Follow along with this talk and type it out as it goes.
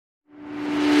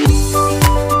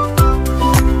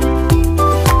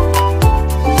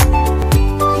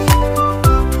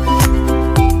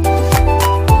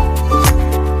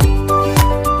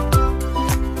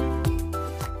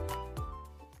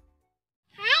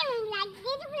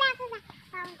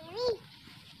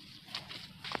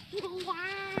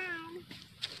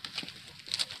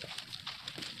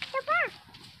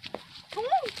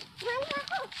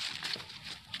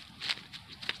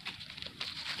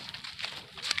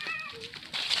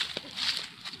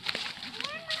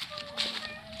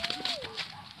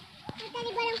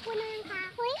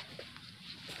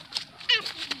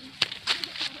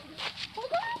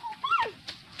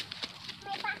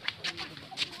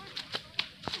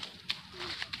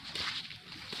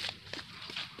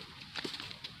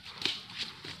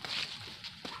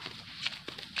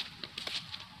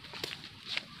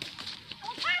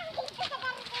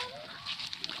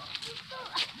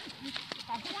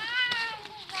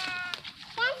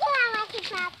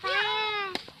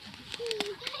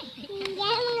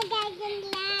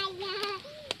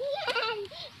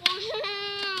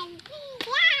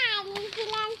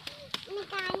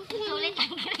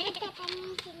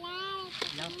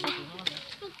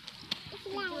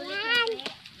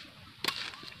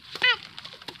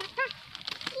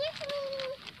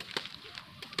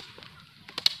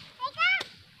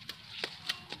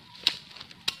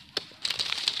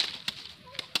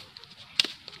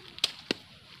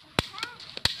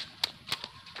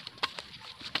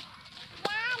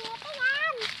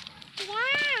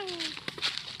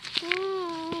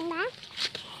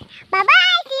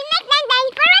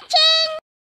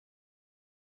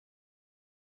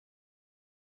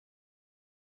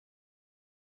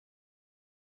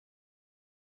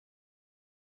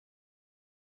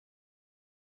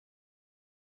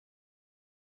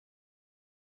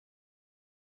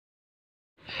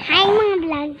Hi mga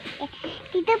vlog!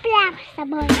 Dito pala ako sa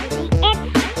Bondi.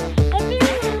 Ito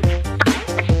yung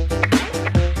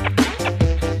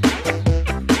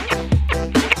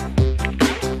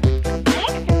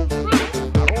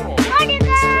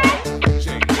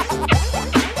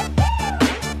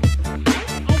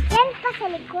ayan pa sa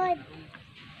likod.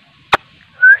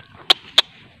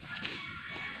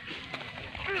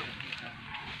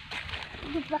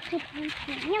 Di ba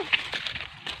kita nyo?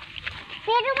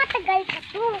 Pero matagal pa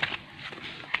to.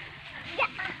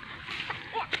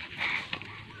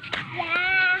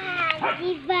 Yan,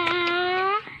 diba?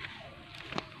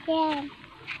 Yan.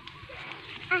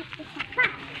 At isa pa.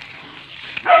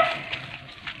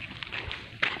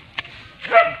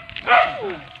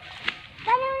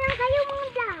 Paano lang kayo mga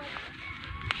vlog?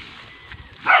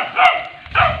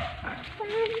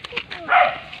 Paano ito po?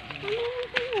 Paano lang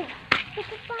kayo?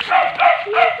 Ito pa. Ito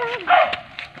pa.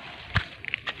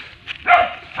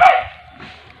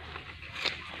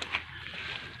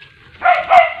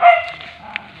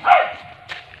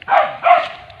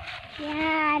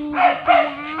 Yan, dito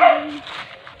yan.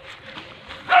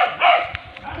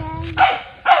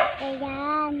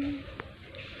 Ayan.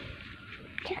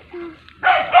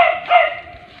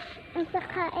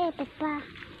 Tsaka ito pa.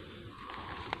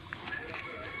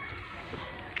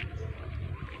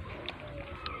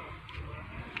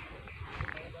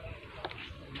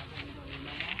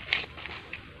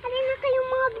 Ano na kayong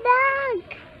mga vlog?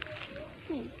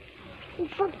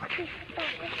 Ipapakita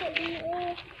ko sa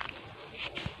inyo.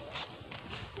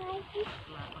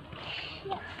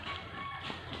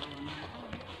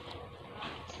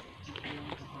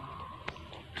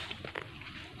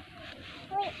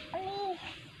 Wait,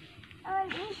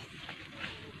 Alice.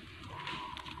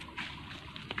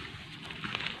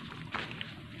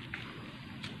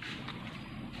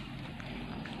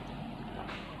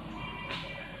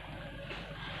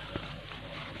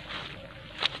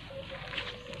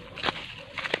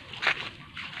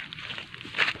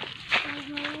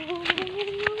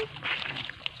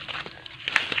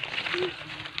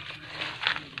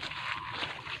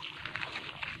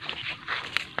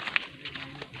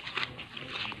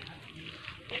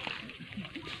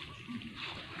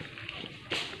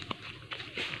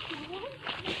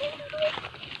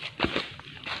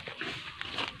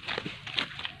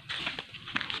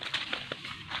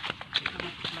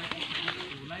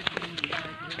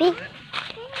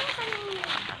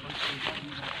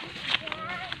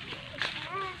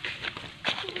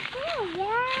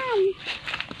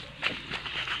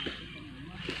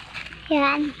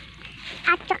 Yan.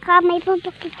 At saka may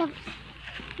papakita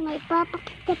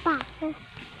pa ako.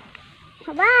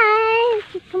 Bye!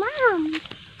 Come on!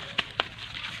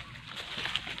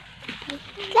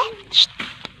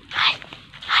 Hi!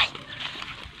 Hi!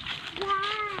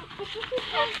 Wow!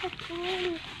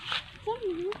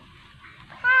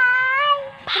 Hi!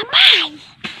 Bye-bye!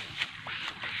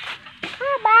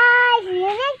 Bye-bye! See you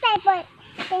next time.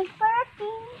 Thanks for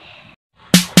watching.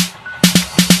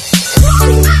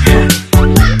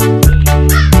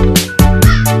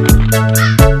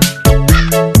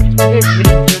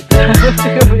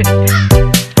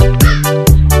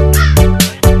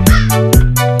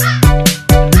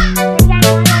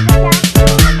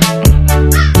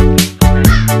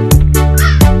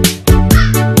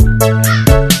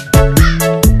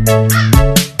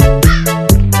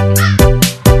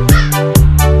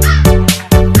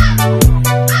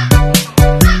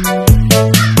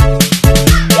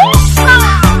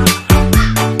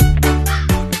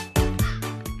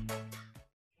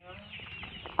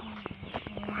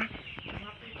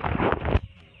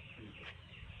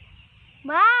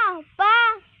 Ma, pa.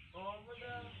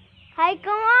 Hi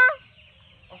ka mo.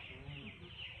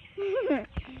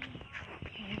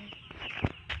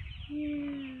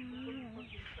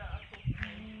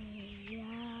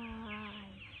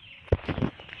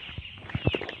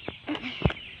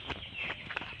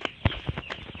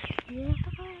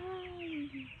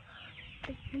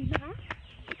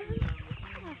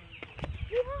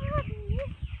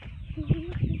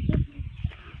 Yeah.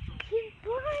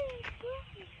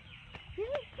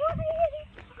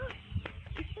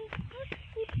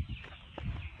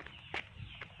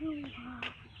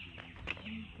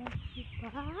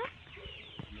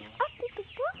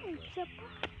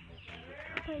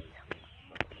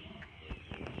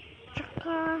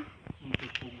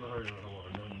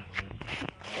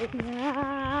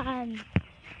 Yan.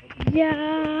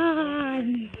 Yan.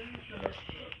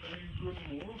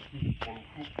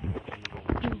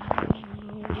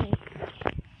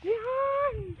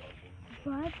 Yan.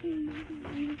 Ba't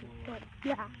hindi ito?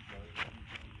 Yan.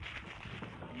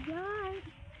 Yan.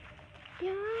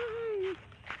 Yan.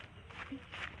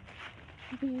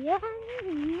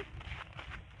 Yan.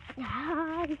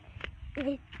 Yan.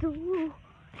 Ito.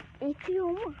 Ito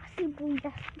yung mga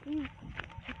sibuyas.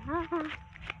 Yan.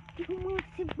 Yung mga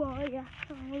sibuyas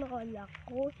ng lola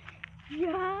ko.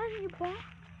 Yan, diba?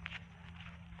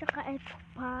 Tsaka ito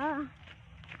pa.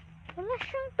 Wala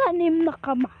siyang tanim na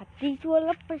kamatis.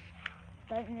 Wala pa siyang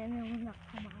tanim na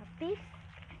kamatis.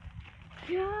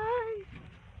 Yan.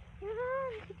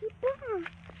 Yan. Sige pa.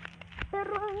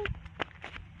 Pero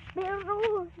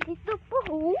dito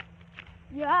po.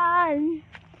 Yan.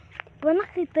 Diba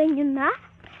nakita nyo na?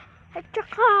 At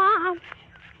saka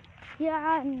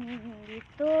yan.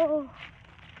 Dito.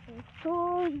 Ito.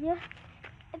 Yan.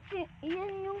 At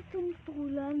yan yung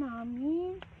tintula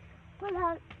namin.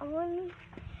 Wala.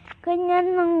 Ganyan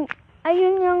ng,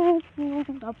 ayun yung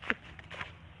dapat.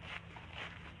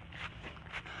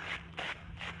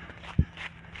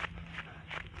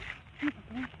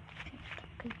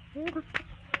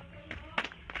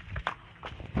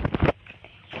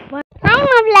 Hi,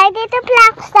 Mavlay. Dito pala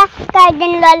ako sa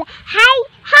garden, Lola. Hi!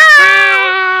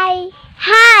 Hi!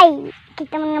 Hi!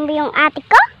 Kita mo na ba yung ate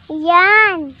ko?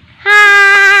 Yan.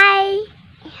 Hi!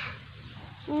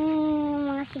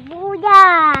 Mga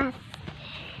sibuyas.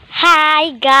 Hi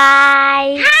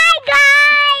guys! Hi,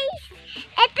 guys!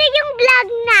 Ito yung vlog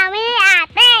namin ni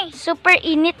ate. Super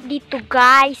init dito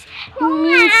guys.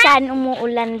 Minsan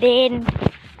umuulan din.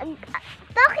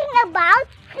 Talking about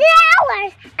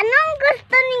flowers. Anong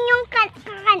gusto ninyong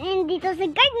kakanin dito sa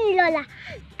garden, Lola?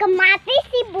 Kamatis,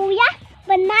 sibuyas,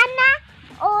 banana,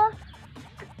 o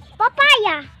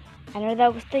papaya? Ano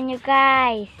daw gusto nyo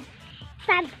guys?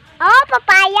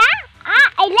 Papaya?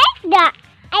 I like that.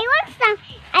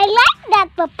 I like that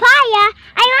papaya.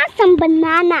 I want some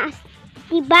bananas.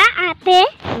 Diba, ate?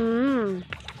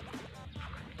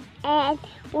 And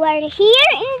we're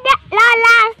here in the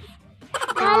Lola's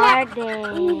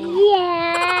Garden.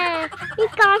 Yeah,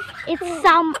 because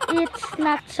It's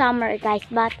not summer guys,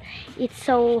 but it's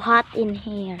so hot in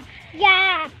here.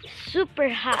 yeah, Super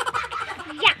hot.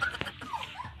 yeah.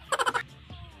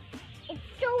 It's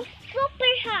so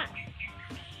super hot.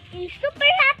 It's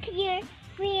super hot here.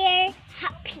 We're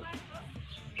happy.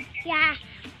 Yeah.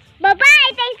 Bye-bye.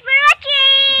 Thanks for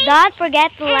watching. Don't forget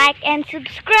to like and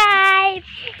subscribe.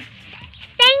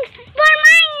 Thanks for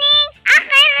morning.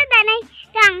 Okay, Rodanay.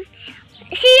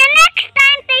 See you next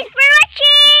time. Thanks for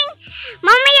watching.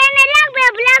 Mamaya na lang,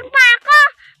 vlog pa ako.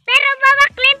 Pero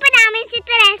babaklin pa namin si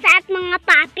Teresa at mga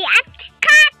papi at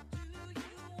cat.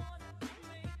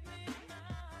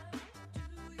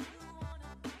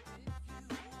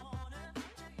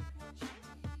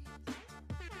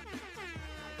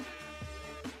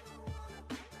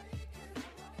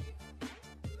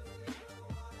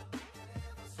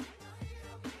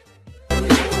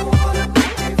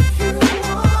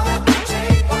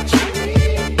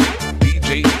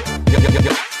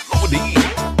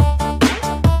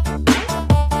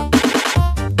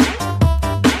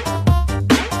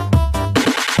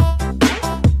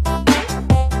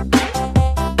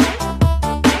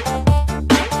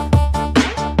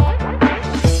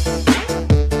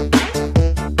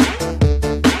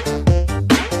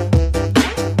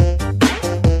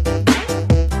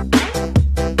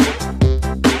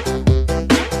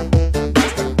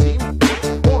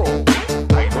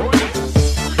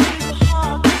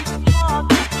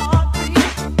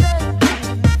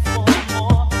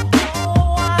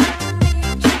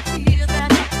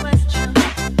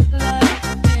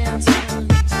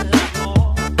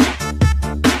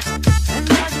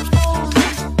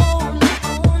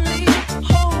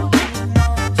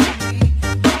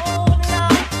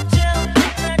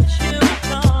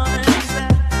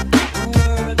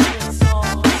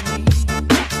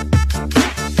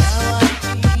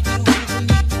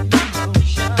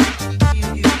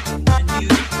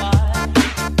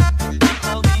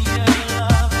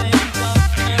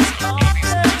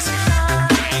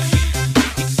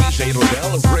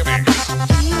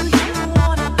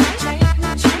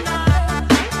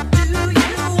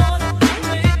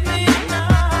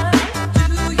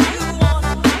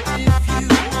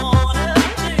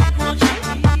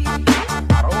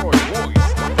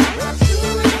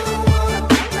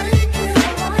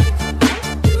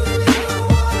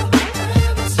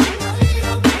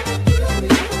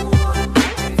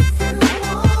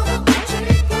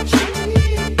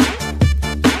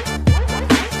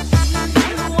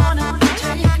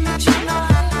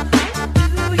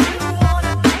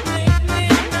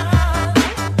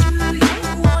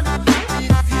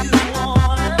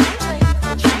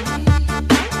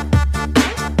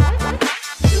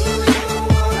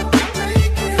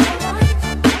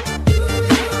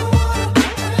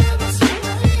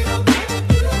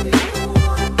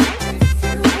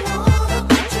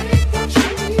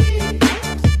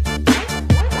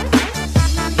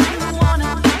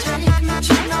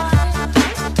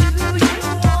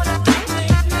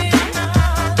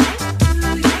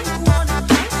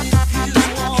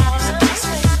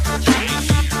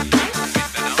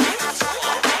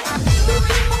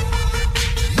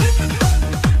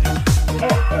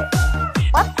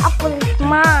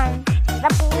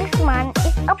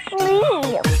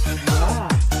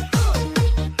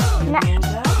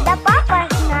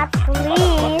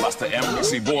 the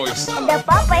embassy boys. The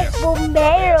Papa is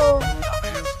bombero.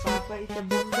 Papa is a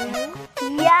bombero?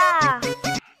 Yeah,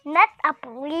 not a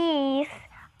police.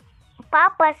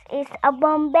 Papa is a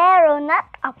bombero, not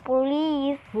a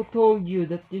police. Who told you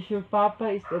that your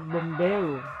papa is a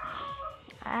bombero?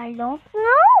 I don't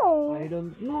know. I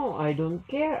don't know. I don't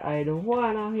care. I don't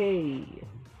wanna. Hey.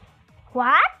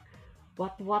 What?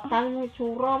 What-watan mo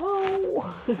tsura mo?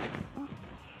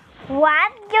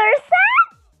 What? Your son?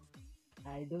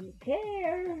 I don't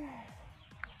care.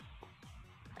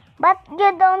 But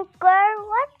you don't care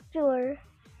what your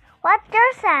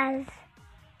says.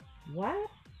 What?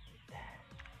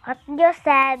 What you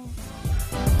said.